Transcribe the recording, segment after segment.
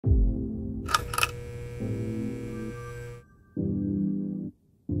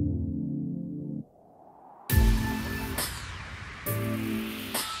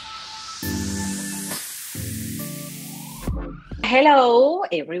Hello,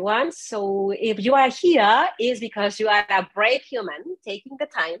 everyone. So if you are here, it's because you are a brave human taking the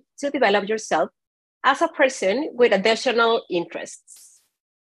time to develop yourself as a person with additional interests.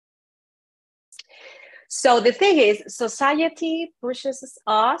 So the thing is, society pushes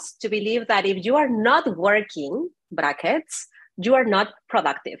us to believe that if you are not working, brackets, you are not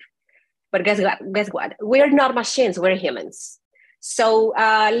productive. But guess what? We're not machines, we're humans. So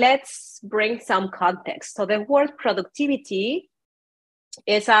let's bring some context. So the word productivity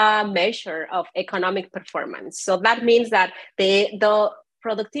is a measure of economic performance. So that means that the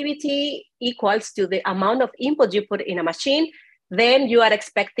productivity equals to the amount of input you put in a machine, then you are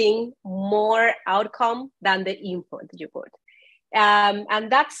expecting more outcome than the input you put.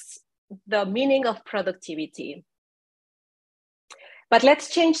 And that's the meaning of productivity. But let's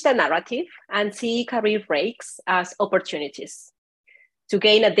change the narrative and see career breaks as opportunities to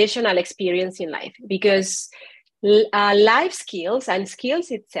gain additional experience in life, because life skills and skills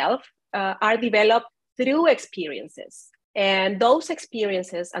itself are developed through experiences. And those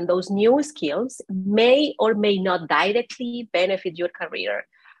experiences and those new skills may or may not directly benefit your career,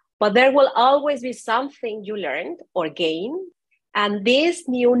 but there will always be something you learned or gain. And this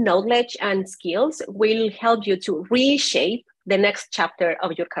new knowledge and skills will help you to reshape the next chapter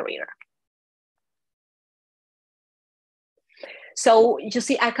of your career. So you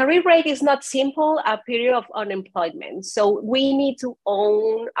see, a career break is not simple, a period of unemployment. So we need to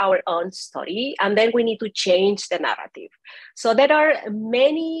own our own story, and then we need to change the narrative. So there are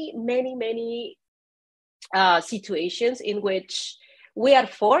many situations in which we are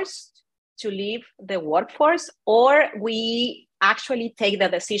forced to leave the workforce, or we actually take the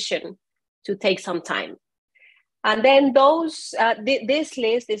decision to take some time. And then this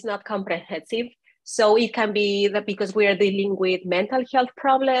list is not comprehensive. So it can be that because we are dealing with mental health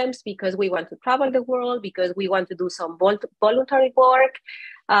problems, because we want to travel the world, because we want to do some voluntary work,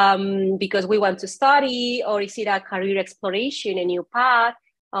 because we want to study, or is it a career exploration, a new path,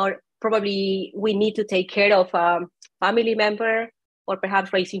 or probably we need to take care of a family member, or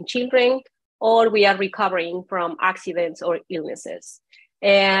perhaps raising children, or we are recovering from accidents or illnesses.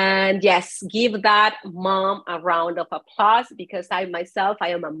 And yes, give that mom a round of applause, because I myself, I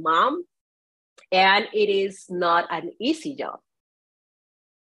am a mom, and it is not an easy job.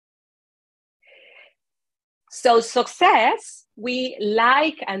 So success, we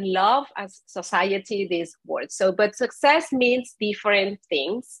like and love as society this word. But success means different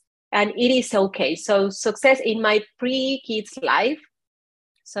things, and it is okay. So success in my pre-kids life,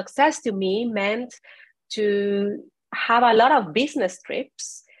 success to me meant to have a lot of business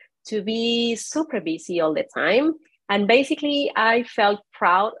trips, to be super busy all the time. And basically, I felt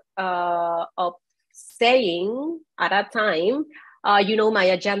proud of saying at that time, my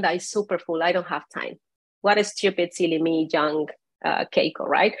agenda is super full. I don't have time. What a stupid, silly me, young Keiko,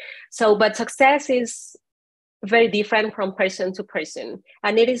 right? So, but success is very different from person to person.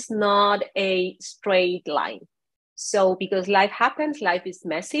 And it is not a straight line. So because life happens, life is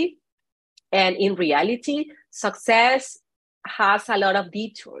messy. And in reality, success has a lot of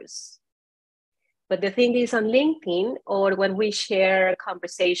detours. But the thing is, on LinkedIn, or when we share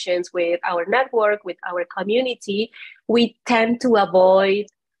conversations with our network, with our community, we tend to avoid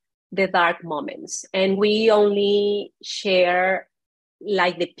the dark moments. And we only share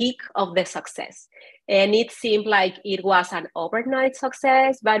like the peak of the success. And it seemed like it was an overnight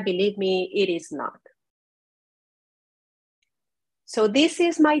success, but believe me, it is not. So this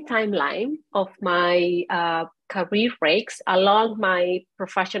is my timeline of my career breaks along my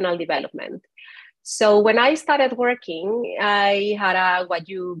professional development. So when I started working, I had what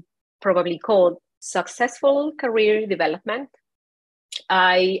you probably call successful career development.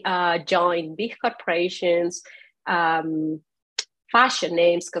 I joined big corporations, fashion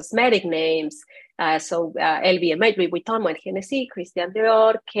names, cosmetic names. LVMH, Louis Vuitton, Moët Hennessy, Christian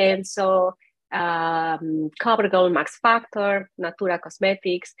Dior, Kenzo, CoverGirl, Max Factor, Natura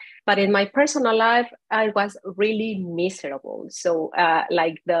Cosmetics. But in my personal life, I was really miserable. So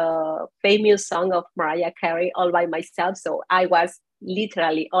like the famous song of Mariah Carey, All by Myself. So I was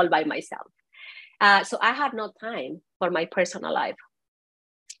literally all by myself. So I had no time for my personal life.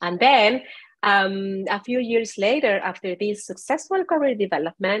 And then a few years later, after this successful career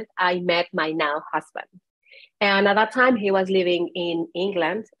development, I met my now husband. And at that time, he was living in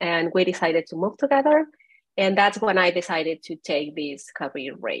England, and we decided to move together. And that's when I decided to take this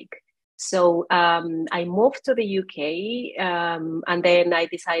career break. So I moved to the UK, and then I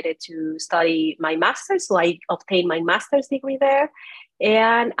decided to study my master's. So I obtained my master's degree there.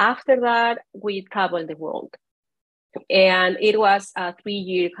 And after that, we traveled the world. And it was a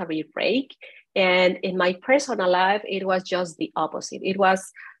 3-year career break. And in my personal life, it was just the opposite. It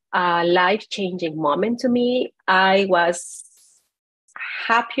was a life-changing moment to me. I was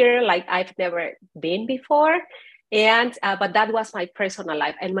happier like I've never been before. And but that was my personal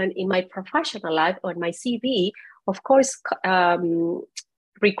life. And in my professional life, on my CV, of course,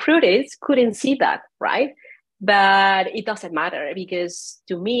 recruiters couldn't see that, right? But it doesn't matter, because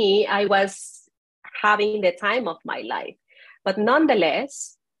to me, I was having the time of my life. But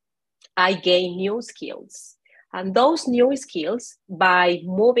nonetheless, I gained new skills. And those new skills, by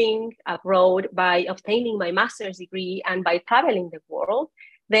moving abroad, by obtaining my master's degree, and by traveling the world,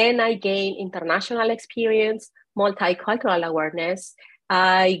 then I gained international experience, multicultural awareness.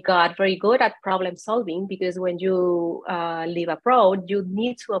 I got very good at problem solving, because when you live abroad, you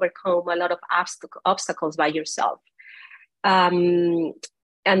need to overcome a lot of obstacles by yourself. Um,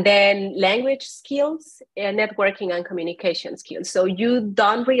 and then language skills, and networking and communication skills. So you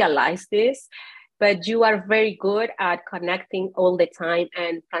don't realize this, but you are very good at connecting all the time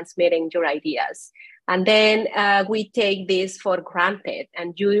and transmitting your ideas. And then we take this for granted,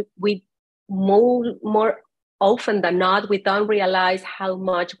 and we more often than not, we don't realize how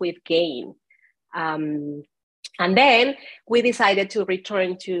much we've gained. And then we decided to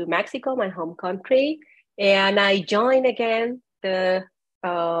return to Mexico, my home country, and I joined again the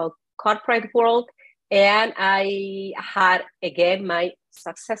corporate world, and I had again my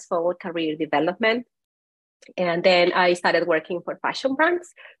successful career development. And then I started working for fashion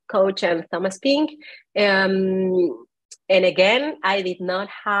brands, Coach and Thomas Pink. And again, I did not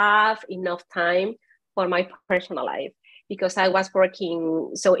have enough time for my personal life, because I was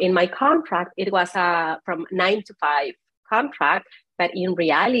working. So in my contract, it was from 9 to 5 contract, but in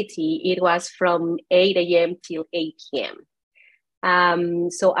reality, it was from 8 a.m. till 8 p.m.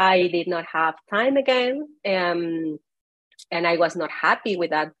 So I did not have time again, and I was not happy with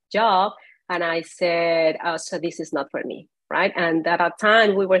that job. And I said, so this is not for me, right? And at that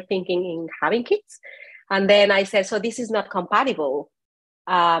time, we were thinking in having kids. And then I said, so this is not compatible.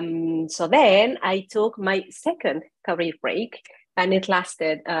 So then I took my second career break, and it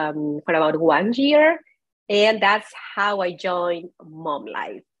lasted for about 1 year. And that's how I joined Mom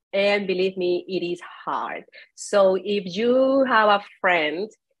Life. And believe me, it is hard. So if you have a friend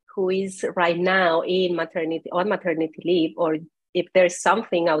who is right now on maternity leave, or if there's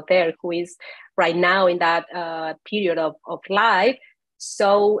something out there who is right now in that period of life,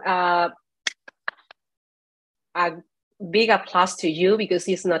 so a big applause to you, because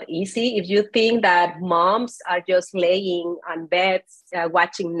it's not easy. If you think that moms are just laying on beds,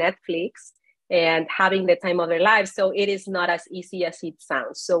 watching Netflix and having the time of their lives, so it is not as easy as it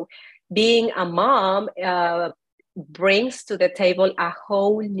sounds. So being a mom brings to the table a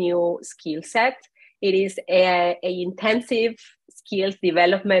whole new skill set. It is a intensive skills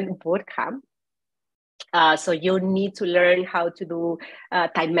development bootcamp. So you need to learn how to do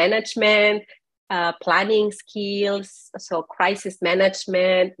time management, planning skills, so crisis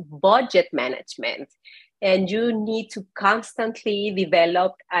management, budget management. And you need to constantly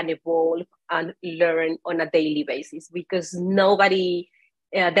develop and evolve and learn on a daily basis, because there's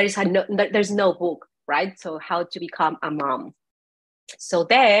no book, right? So how to become a mom. So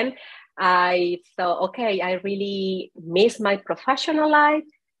then I thought, okay, I really miss my professional life.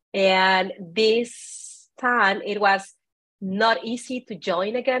 And this time it was not easy to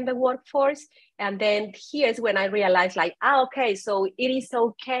join again the workforce. And then here's when I realized, like, okay, so it is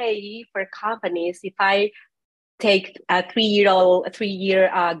okay for companies if I take a 3-year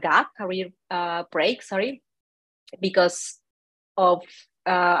career break, because of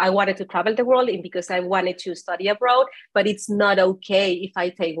I wanted to travel the world, and because I wanted to study abroad. But it's not okay if I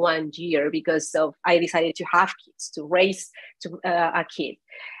take 1 year, because I decided to have kids, to raise a kid.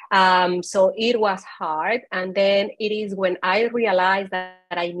 So it was hard. And then it is when I realized that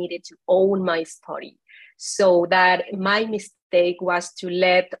I needed to own my story. So that my mistake was to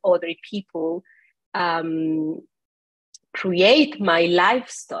let other people create my life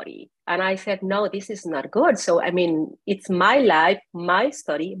story. And I said, no, this is not good. So, I mean, it's my life, my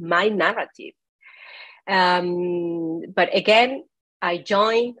story, my narrative. But again, I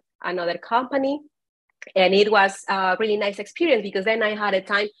joined another company, and it was a really nice experience, because then I had a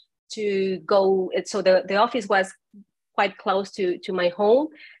time to go. So the office was quite close to my home.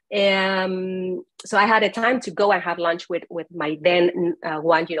 So I had a time to go and have lunch with my then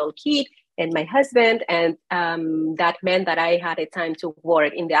 1-year-old kid and my husband. And that meant that I had a time to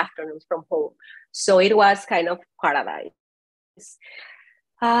work in the afternoons from home. So it was kind of paradise.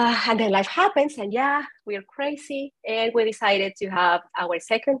 And then life happens, and we're crazy. And we decided to have our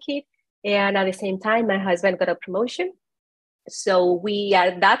second kid. And at the same time, my husband got a promotion. So we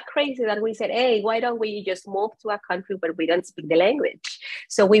are that crazy that we said, hey, why don't we just move to a country where we don't speak the language?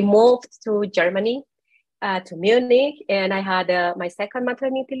 So we moved to Germany, to Munich, and I had my second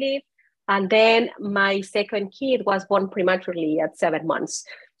maternity leave. And then my second kid was born prematurely at 7 months.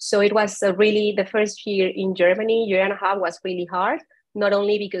 So it was really the first year in Germany, year and a half, was really hard, not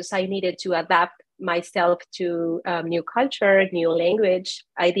only because I needed to adapt myself to new culture, new language.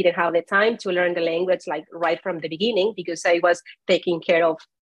 I didn't have the time to learn the language like right from the beginning because I was taking care of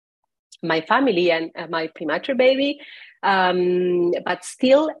my family and my premature baby. But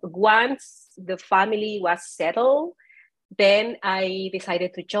still, once the family was settled, then I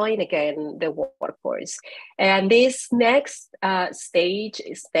decided to join again the workforce. And this next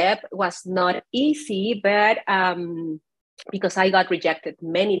step was not easy, but because I got rejected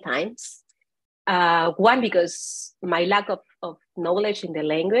many times. One, because my lack of knowledge in the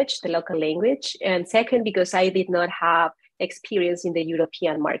language, the local language, and second, because I did not have experience in the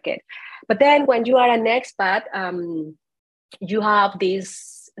European market. But then when you are an expat, you have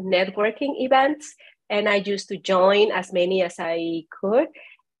these networking events, and I used to join as many as I could.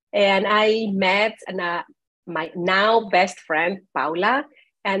 And I met my now best friend, Paula.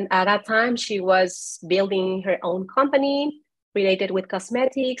 And at that time, she was building her own company related with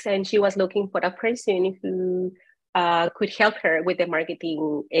cosmetics, and she was looking for a person who could help her with the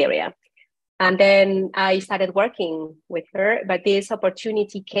marketing area. And then I started working with her, but this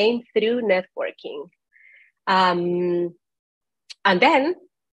opportunity came through networking. And then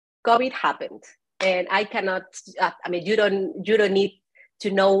COVID happened, and I cannot. You don't need to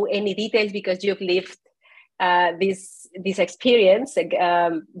know any details because you've lived this experience,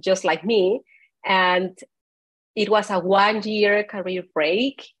 just like me. And it was a 1-year career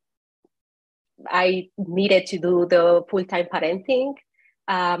break. I needed to do the full-time parenting.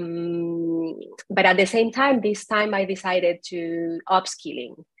 But at the same time, this time I decided to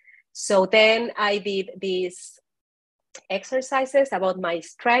upskilling. So then I did these exercises about my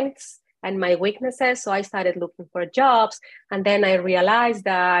strengths and my weaknesses. So I started looking for jobs. And then I realized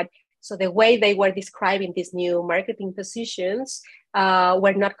that, so the way they were describing these new marketing positions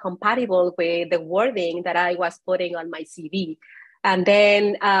were not compatible with the wording that I was putting on my CV. And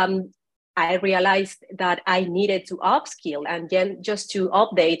then I realized that I needed to upskill and then just to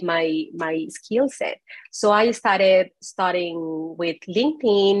update my skill set. So I started studying with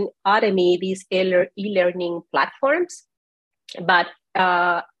LinkedIn, Udemy, these e-learning platforms. But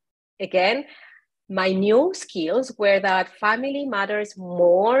again, my new skills were that family matters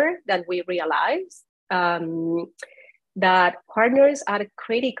more than we realize, that partners are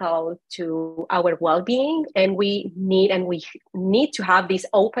critical to our well-being, and we need to have these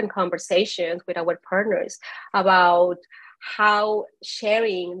open conversations with our partners about how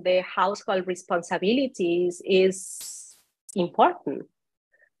sharing the household responsibilities is important.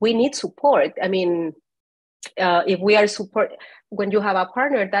 We need support. If we are support, when you have a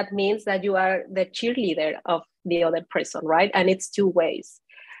partner, that means that you are the cheerleader of the other person, right? And it's two ways.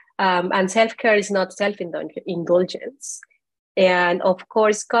 And self-care is not self-indulgence. And of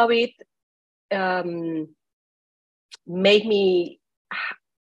course, COVID made me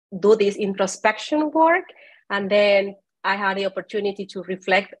do this introspection work. And then I had the opportunity to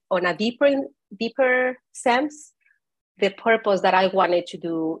reflect on a deeper sense, the purpose that I wanted to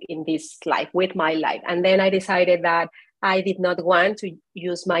do in this life, with my life. And then I decided that I did not want to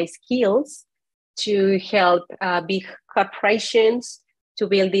use my skills to help big corporations to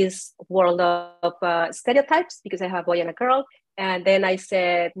build this world of stereotypes, because I have a boy and a girl. And then I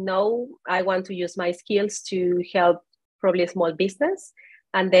said, no, I want to use my skills to help probably a small business,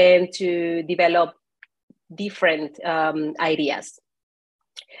 and then to develop different ideas.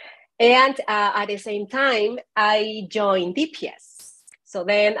 And at the same time, I joined DPS. So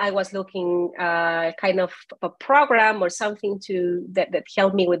then I was looking kind of a program or something that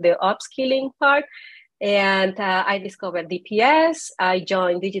helped me with the upskilling part. And I discovered DPS. I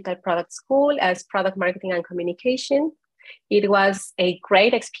joined Digital Product School as Product Marketing and Communication. It was a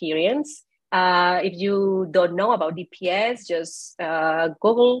great experience. If you don't know about DPS, just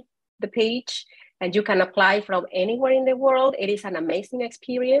Google the page, and you can apply from anywhere in the world. It is an amazing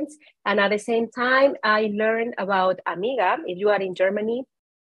experience. And at the same time, I learned about Amiga. If you are in Germany,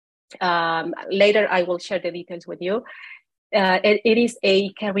 later I will share the details with you. It is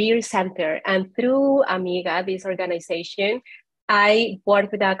a career center. And through Amiga, this organization, I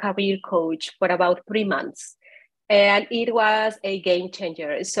worked with a career coach for about 3 months. And it was a game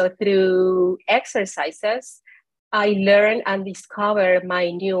changer. So through exercises, I learned and discovered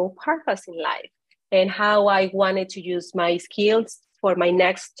my new purpose in life, and how I wanted to use my skills for my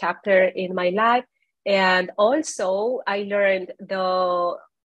next chapter in my life. And also I learned the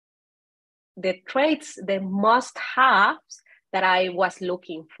traits, the must-haves that I was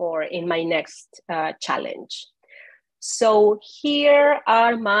looking for in my next challenge. So here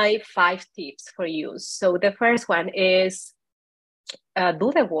are my 5 tips for you. So the first one is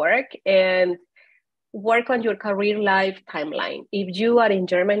do the work and work on your career life timeline. If you are in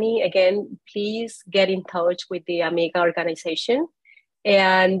Germany, again, please get in touch with the Amiga organization.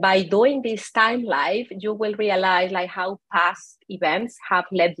 And by doing this time life, you will realize like how past events have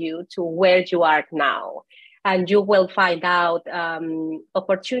led you to where you are now. And you will find out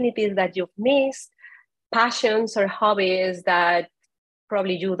opportunities that you've missed, passions or hobbies that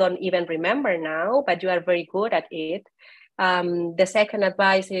probably you don't even remember now, but you are very good at it. The second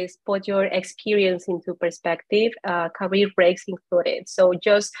advice is put your experience into perspective, career breaks included. So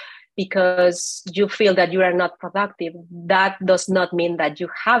just because you feel that you are not productive, that does not mean that you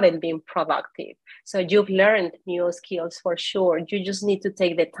haven't been productive. So you've learned new skills for sure. You just need to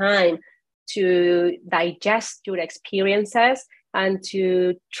take the time to digest your experiences and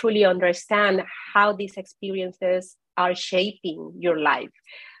to truly understand how these experiences are shaping your life.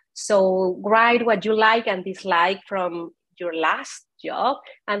 So write what you like and dislike from your last job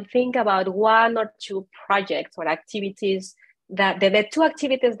and think about 1 or 2 projects or activities that the 2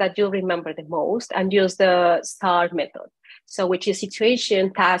 activities that you remember the most, and use the STAR method. So which is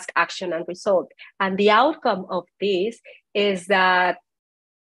situation, task, action, and result. And the outcome of this is that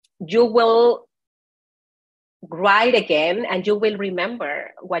you will write again and you will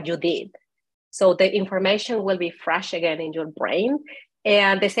remember what you did. So the information will be fresh again in your brain.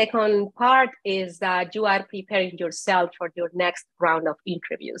 And the second part is that you are preparing yourself for your next round of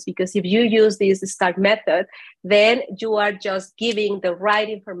interviews. Because if you use this STAR method, then you are just giving the right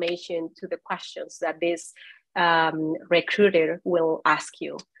information to the questions that this recruiter will ask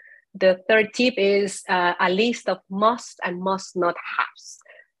you. The third tip is a list of must and must not haves.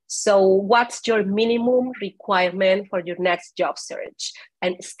 So what's your minimum requirement for your next job search?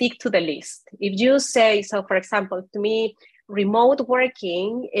 And stick to the list. If you say, so for example, to me, remote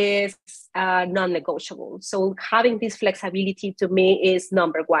working is non-negotiable. So having this flexibility to me is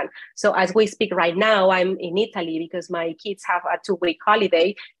number 1. So as we speak right now, I'm in Italy because my kids have a 2-week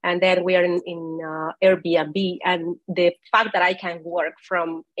holiday, and then we are in Airbnb. And the fact that I can work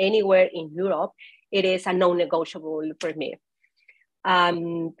from anywhere in Europe, it is a non-negotiable for me.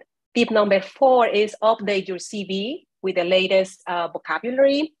 Tip number 4 is update your CV with the latest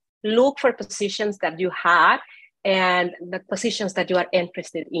vocabulary. Look for positions that you had and the positions that you are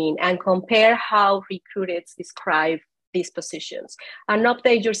interested in, and compare how recruiters describe these positions, and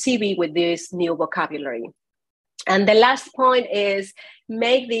update your CV with this new vocabulary. And the last point is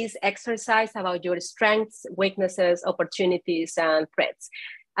make this exercise about your strengths, weaknesses, opportunities, and threats.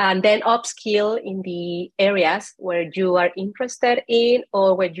 And then upskill in the areas where you are interested in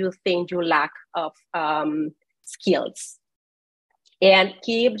or where you think you lack of skills. And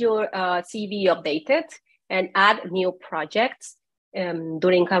keep your CV updated and add new projects.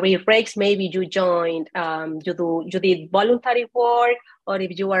 During career breaks, maybe you joined, you did voluntary work, or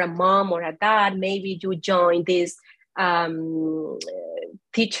if you are a mom or a dad, maybe you joined these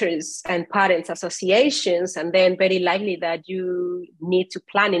teachers and parents associations, and then very likely that you need to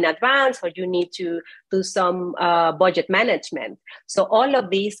plan in advance or you need to do some budget management. So all of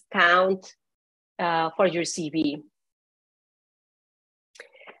these count for your CV.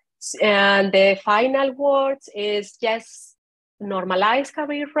 And the final words is just normalize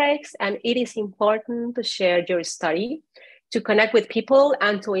career breaks, and it is important to share your story, to connect with people,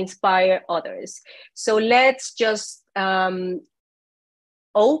 and to inspire others. So let's just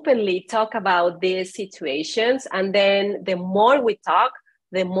openly talk about these situations, and then the more we talk,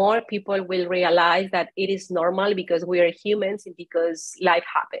 the more people will realize that it is normal because we are humans and because life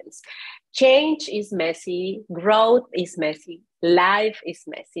happens. Change is messy, growth is messy, life is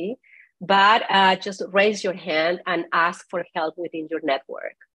messy, but just raise your hand and ask for help within your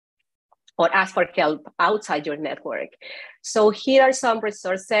network, or ask for help outside your network. So here are some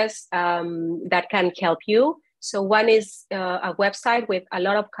resources that can help you. So one is a website with a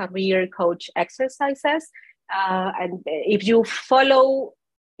lot of career coach exercises. And if you follow,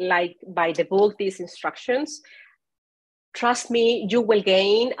 like by the book, these instructions, trust me, you will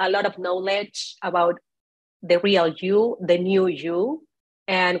gain a lot of knowledge about the real you, the new you,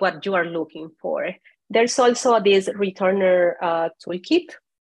 and what you are looking for. There's also this returner toolkit.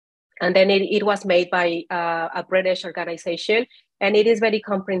 And then it was made by a British organization, and it is very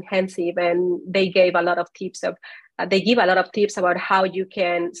comprehensive. And they gave a lot of tips give a lot of tips about how you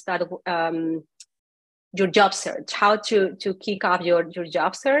can start your job search, how to kick off your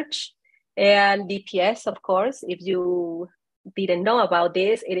job search. And DPS, of course, if you didn't know about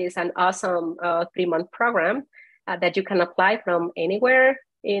this, it is an awesome 3-month program that you can apply from anywhere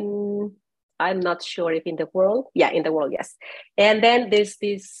in, I'm not sure if in the world. Yeah, in the world, yes. And then there's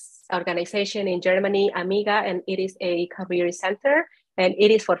this organization in Germany, Amiga, and it is a career center, and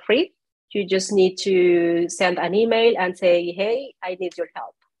it is for free. You just need to send an email and say, hey, I need your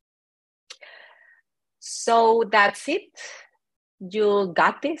help. So that's it. You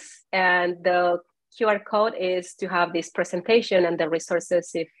got this. And the QR code is to have this presentation and the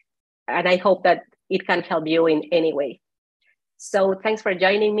resources, and I hope that it can help you in any way. So thanks for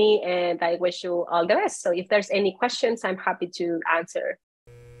joining me, and I wish you all the best. So if there's any questions, I'm happy to answer